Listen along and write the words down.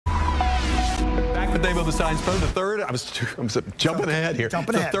with Dave on the Science Phone. The third, I was jumping ahead here.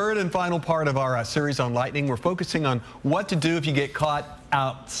 The third and final part of our series on lightning. We're focusing on what to do if you get caught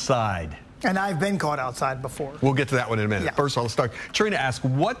outside. And I've been caught outside before. We'll get to that one in a minute. Yeah. First of all, let's start. Trina asks,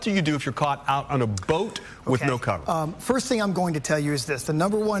 what do you do if you're caught out on a boat with no cover? First thing I'm going to tell you is this. The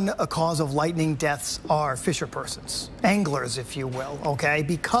 #1 cause of lightning deaths are fisher persons, anglers, if you will, okay?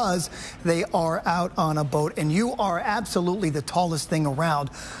 Because they are out on a boat, and you are absolutely the tallest thing around.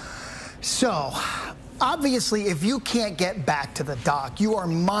 So, obviously, if you can't get back to the dock, you are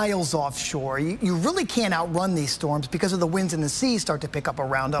miles offshore. You really can't outrun these storms because of the winds and the seas start to pick up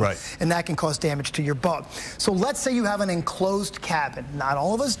around them, and that can cause damage to your boat. So let's say you have an enclosed cabin. Not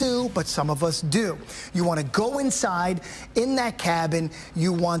all of us do, but some of us do. You want to go inside. In that cabin,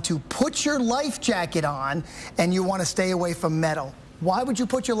 you want to put your life jacket on, and you want to stay away from metal. Why would you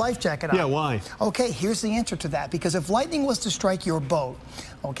put your life jacket on? Yeah, why? Okay, here's the answer to that. Because if lightning was to strike your boat,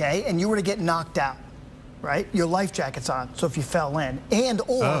 okay, and you were to get knocked out, right? Your life jacket's on, so if you fell in.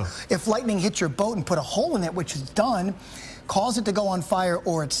 Or if lightning hit your boat and put a hole in it, which is done, cause it to go on fire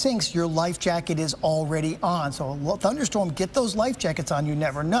or it sinks, your life jacket is already on. So a thunderstorm, get those life jackets on, you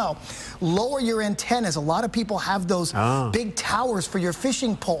never know. Lower your antennas. A lot of people have those big towers for your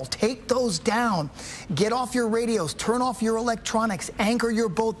fishing pole. Take those down. Get off your radios. Turn off your electronics. Anchor your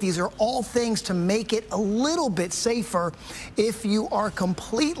boat. These are all things to make it a little bit safer if you are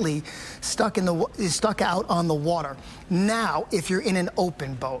completely stuck out on the water. Now, if you're in an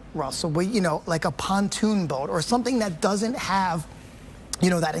open boat, Russell, you know, like a pontoon boat or something that doesn't have, you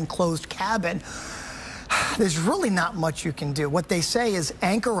know, that enclosed cabin, there's really not much you can do. What they say is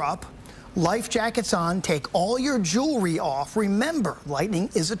anchor up, life jackets on, take all your jewelry off. Remember, lightning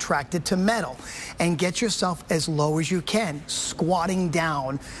is attracted to metal. And get yourself as low as you can, squatting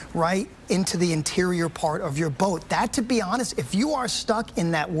down right into the interior part of your boat. That, to be honest, if you are stuck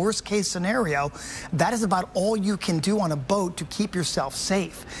in that worst case scenario, that is about all you can do on a boat to keep yourself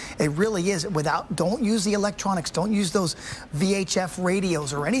safe. It really is. Don't use the electronics. Don't use those VHF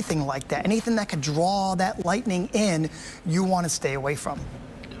radios or anything like that. Anything that could draw that lightning in, you want to stay away from.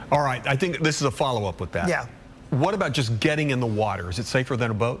 All right, I think this is a follow-up with that. Yeah. What about just getting in the water? Is it safer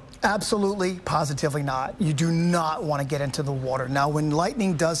than a boat? Absolutely, positively not. You do not want to get into the water. Now, when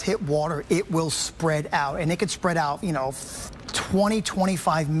lightning does hit water, it will spread out, and it could spread out, you know, 20,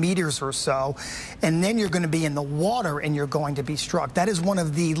 25 meters or so, and then you're going to be in the water and you're going to be struck. That is one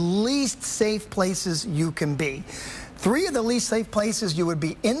of the least safe places you can be. 3 of the least safe places you would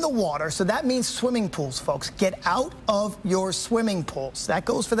be in the water, so that means swimming pools, folks. Get out of your swimming pools. That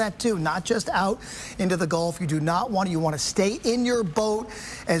goes for that too, not just out into the Gulf. You do not want to, you want to stay in your boat.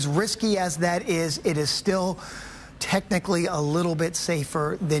 As risky as that is, it is still technically a little bit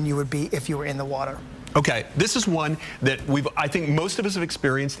safer than you would be if you were in the water. Okay, this is one that I think most of us have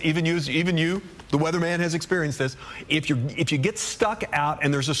experienced. Even you, the weatherman, has experienced this. If you get stuck out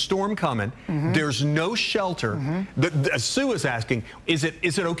and there's a storm coming, there's no shelter. Sue is asking, is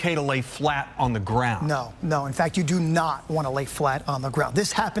it okay to lay flat on the ground? No, no. In fact, you do not want to lay flat on the ground.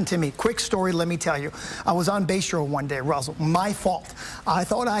 This happened to me. Quick story, let me tell you. I was on Bayshore one day, Russell. My fault. I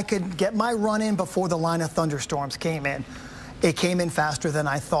thought I could get my run in before the line of thunderstorms came in. It came in faster than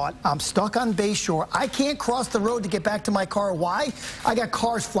I thought. I'm stuck on Bayshore. I can't cross the road to get back to my car. Why? I got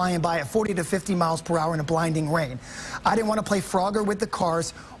cars flying by at 40 to 50 miles per hour in a blinding rain. I didn't want to play Frogger with the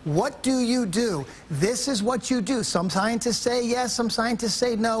cars. What do? This is what you do. Some scientists say yes, some scientists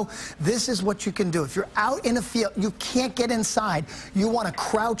say no. This is what you can do. If you're out in a field, you can't get inside. You want to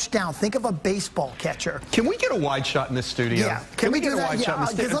crouch down. Think of a baseball catcher. Can we get a wide shot in this studio? Yeah. Can we get a wide shot in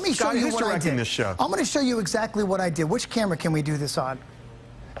this studio? Let me show you what I did. This show? I'm going to show you exactly what I did. Which camera can we do this on?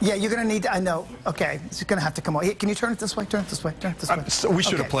 Yeah, you're going to need to, I know. Okay, it's going to have to come on. Hey, can you turn it this way? Turn it this way. Turn it this way. So we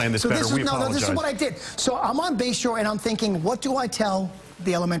should have planned this better. We apologize. No, this is what I did. So I'm on Bayshore, and I'm thinking, what do I tell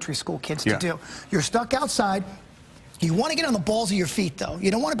the elementary school kids to do? You're stuck outside. You want to get on the balls of your feet, though.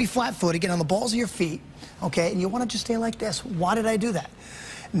 You don't want to be flat-footed. Get on the balls of your feet, okay? And you want to just stay like this. Why did I do that?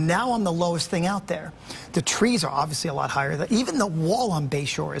 Now I'm the lowest thing out there. The trees are obviously a lot higher. Even the wall on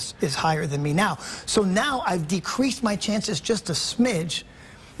Bayshore is higher than me now. So now I've decreased my chances just a smidge.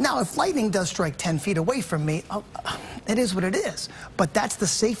 Now, if lightning does strike 10 feet away from me, it is what it is. But that's the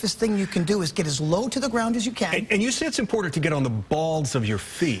safest thing you can do, is get as low to the ground as you can. And you say it's important to get on the balls of your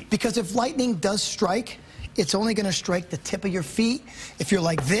feet. Because if lightning does strike, it's only going to strike the tip of your feet. If you're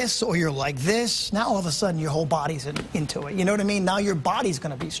like this or you're like this, now all of a sudden your whole body's into it. You know what I mean? Now your body's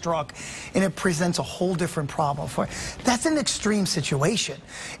going to be struck, and it presents a whole different problem for you. That's an extreme situation.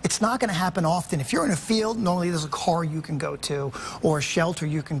 It's not going to happen often. If you're in a field, normally there's a car you can go to or a shelter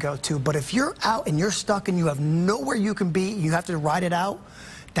you can go to. But if you're out and you're stuck and you have nowhere you can be, you have to ride it out,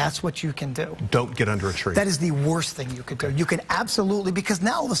 That's what you can do. Don't get under a tree. That is the worst thing you could do. You can absolutely, because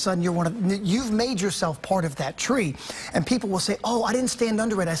now all of a sudden you've made yourself part of that tree. And people will say, oh, I didn't stand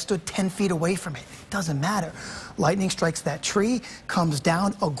under it. I stood 10 feet away from it. It doesn't matter. Lightning strikes that tree, comes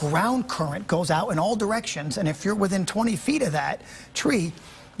down, a ground current goes out in all directions. And if you're within 20 feet of that tree,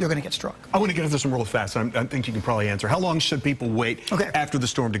 you're going to get struck. I want to get into this one real fast. I think you can probably answer. How long should people wait after the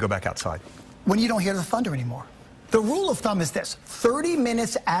storm to go back outside? When you don't hear the thunder anymore. The rule of thumb is this: 30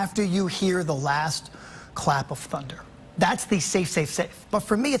 minutes after you hear the last clap of thunder. That's the safe, safe, safe. But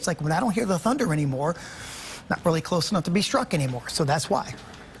for me, it's like when I don't hear the thunder anymore, not really close enough to be struck anymore. So that's why.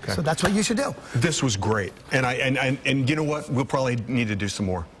 Okay. So that's what you should do. This was great. And you know what? We'll probably need to do some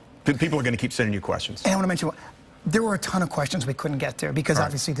more. People are going to keep sending you questions. And I want to mention, there were a ton of questions we couldn't get to because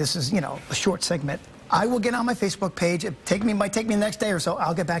obviously this is, you know, a short segment. I will get on my Facebook page. It might take me the next day or so.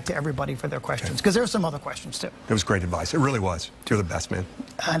 I'll get back to everybody for their questions because there are some other questions too. It was great advice. It really was. You're the best, man.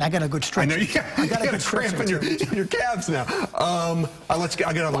 And I got a good stretch. I know you got a good cramp in your calves now. I'll get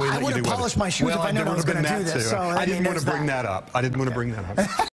out of the way and let you do it. I would have polished my shoes if I knew I was going to do this. So, I didn't want to bring that up. I didn't want to bring that up.